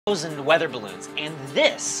1,000 weather balloons, and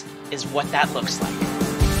this is what that looks like.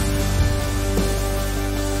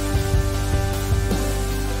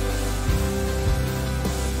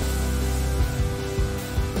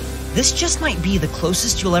 This just might be the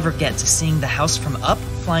closest you'll ever get to seeing the house from up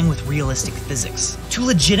flying with realistic physics. To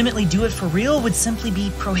legitimately do it for real would simply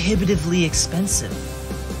be prohibitively expensive.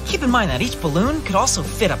 Keep in mind that each balloon could also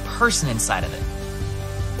fit a person inside of it.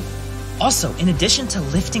 Also, in addition to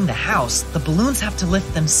lifting the house, the balloons have to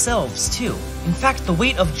lift themselves too. In fact, the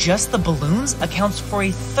weight of just the balloons accounts for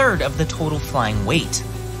 1/3 of the total flying weight.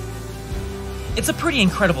 It's a pretty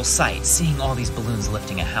incredible sight, seeing all these balloons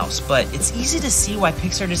lifting a house, but it's easy to see why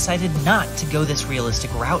PIXAR decided not to go this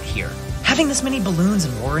realistic route here. Having this many balloons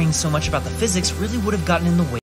and worrying so much about the physics really would have gotten in the way